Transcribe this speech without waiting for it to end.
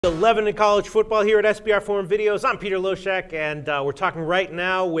11 in college football here at SBR Forum Videos. I'm Peter Loshak, and we're talking right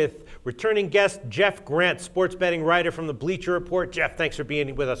now with returning guest Jeff Grant, sports betting writer from the Bleacher Report. Jeff, thanks for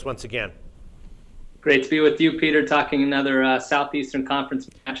being with us once again. Great to be with you, Peter, talking another Southeastern Conference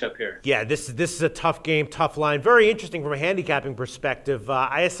matchup here. Yeah, this is a tough game, tough line. Very interesting from a handicapping perspective.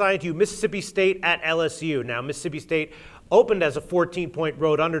 I assigned you Mississippi State at LSU. Now, Mississippi State opened as a 14-point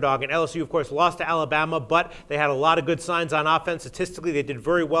road underdog, and LSU, of course, lost to Alabama, but they had a lot of good signs on offense. Statistically, they did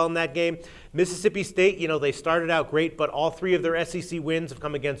very well in that game. Mississippi State, they started out great, but all three of their SEC wins have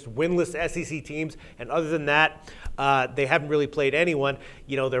come against winless SEC teams, and other than that, they haven't really played anyone.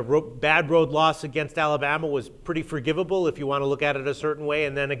 Their bad road loss against Alabama was pretty forgivable if you want to look at it a certain way,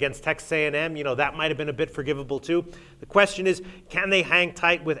 and then against Texas A&M, that might have been a bit forgivable too. The question is, can they hang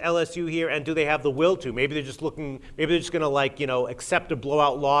tight with LSU here, and do they have the will to? Maybe they're just going to accept a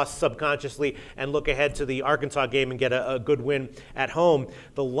blowout loss subconsciously and look ahead to the Arkansas game and get a good win at home.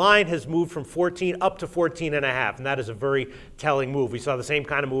 The line has moved from 14 up to 14.5, and that is a very telling move. We saw the same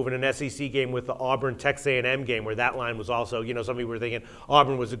kind of move in an SEC game with the Auburn-Texas A&M game, where that line was also, some people were thinking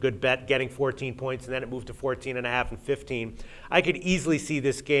Auburn was a good bet, getting 14 points, and then it moved to 14.5 and 15. I could easily see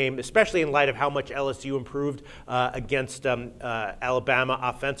this game, especially in light of how much LSU improved against Alabama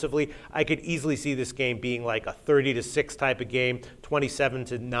offensively. I could easily see this game being like a 30-6 type of game,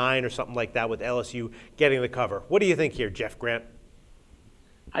 27-9 or something like that, with LSU getting the cover. What do you think here, Jeff Grant?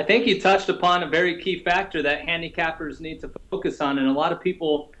 I think you touched upon a very key factor that handicappers need to focus on, and a lot of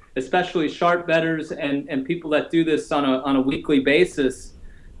people, especially sharp bettors and people that do this on a weekly basis,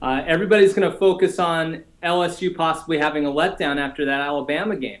 everybody's going to focus on LSU possibly having a letdown after that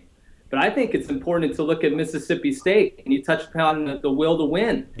Alabama game. But I think it's important to look at Mississippi State, and you touched upon the will to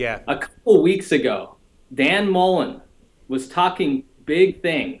win. Yeah. A couple weeks ago, Dan Mullen was talking big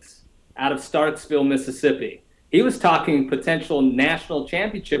things out of Starksville, Mississippi. He was talking potential national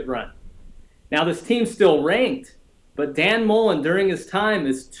championship run. Now, this team's still ranked, but Dan Mullen during his time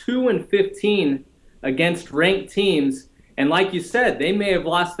is 2-15 against ranked teams. And like you said, they may have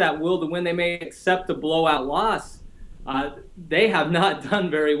lost that will to win. They may accept a blowout loss. They have not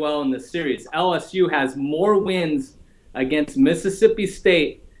done very well in this series. LSU has more wins against Mississippi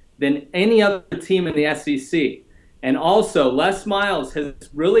State than any other team in the SEC. And also, Les Miles has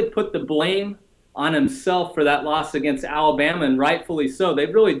really put the blame on himself for that loss against Alabama, and rightfully so. They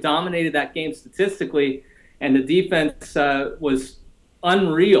really dominated that game statistically, and the defense was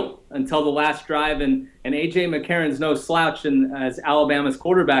unreal until the last drive, and A.J. McCarron's no slouch as Alabama's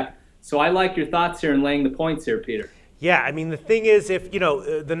quarterback. So I like your thoughts here in laying the points here, Peter. Yeah, I mean, the thing is, if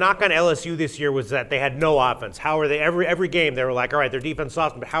the knock on LSU this year was that they had no offense. How are they every game they were like, all right, their defense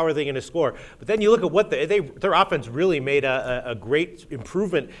softened, but how are they going to score? But then you look at what their offense really made a great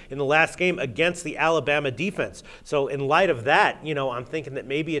improvement in the last game against the Alabama defense. So in light of that, I'm thinking that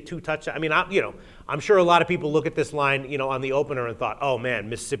maybe a two-touchdown. I mean, I'm sure a lot of people look at this line, on the opener and thought, oh man,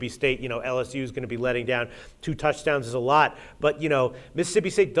 Mississippi State, LSU is going to be letting down 2 touchdowns is a lot. But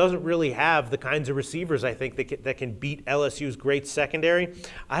Mississippi State doesn't really have the kinds of receivers I think that can beat LSU's great secondary.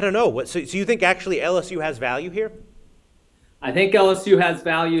 I don't know. So you think actually LSU has value here? I think LSU has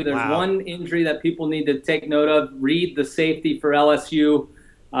value. There's Wow. one injury that people need to take note of. Reed, the safety for LSU,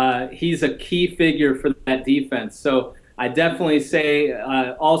 he's a key figure for that defense. So I definitely say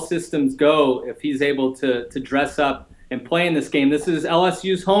all systems go if he's able to dress up and play in this game. This is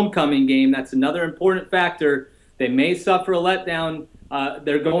LSU's homecoming game. That's another important factor. They may suffer a letdown.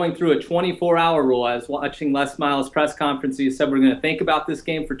 They're going through a 24-hour rule. I was watching Les Miles' press conference. He said we're going to think about this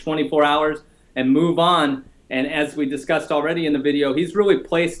game for 24 hours and move on. And as we discussed already in the video, he's really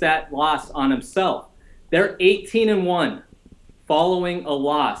placed that loss on himself. They're 18-1 following a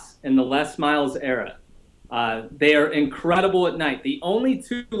loss in the Les Miles era. They are incredible at night. The only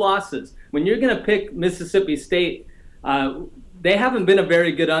 2 losses, when you're going to pick Mississippi State, they haven't been a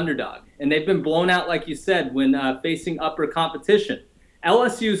very good underdog. And they've been blown out, like you said, when facing upper competition.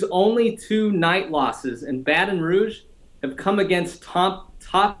 LSU's only 2 night losses in Baton Rouge have come against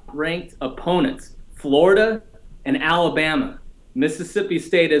top-ranked opponents, Florida and Alabama. Mississippi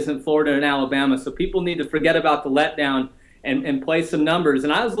State isn't Florida and Alabama, so people need to forget about the letdown and play some numbers.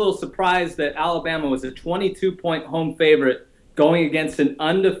 And I was a little surprised that Alabama was a 22-point home favorite going against an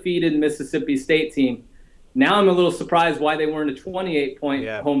undefeated Mississippi State team. Now I'm a little surprised why they weren't a 28-point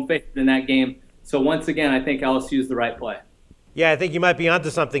home favorite in that game. So once again, I think LSU is the right play. Yeah, I think you might be onto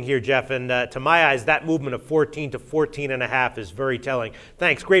something here, Jeff. And to my eyes, that movement of 14 to 14.5 is very telling.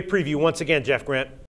 Thanks. Great preview once again, Jeff Grant.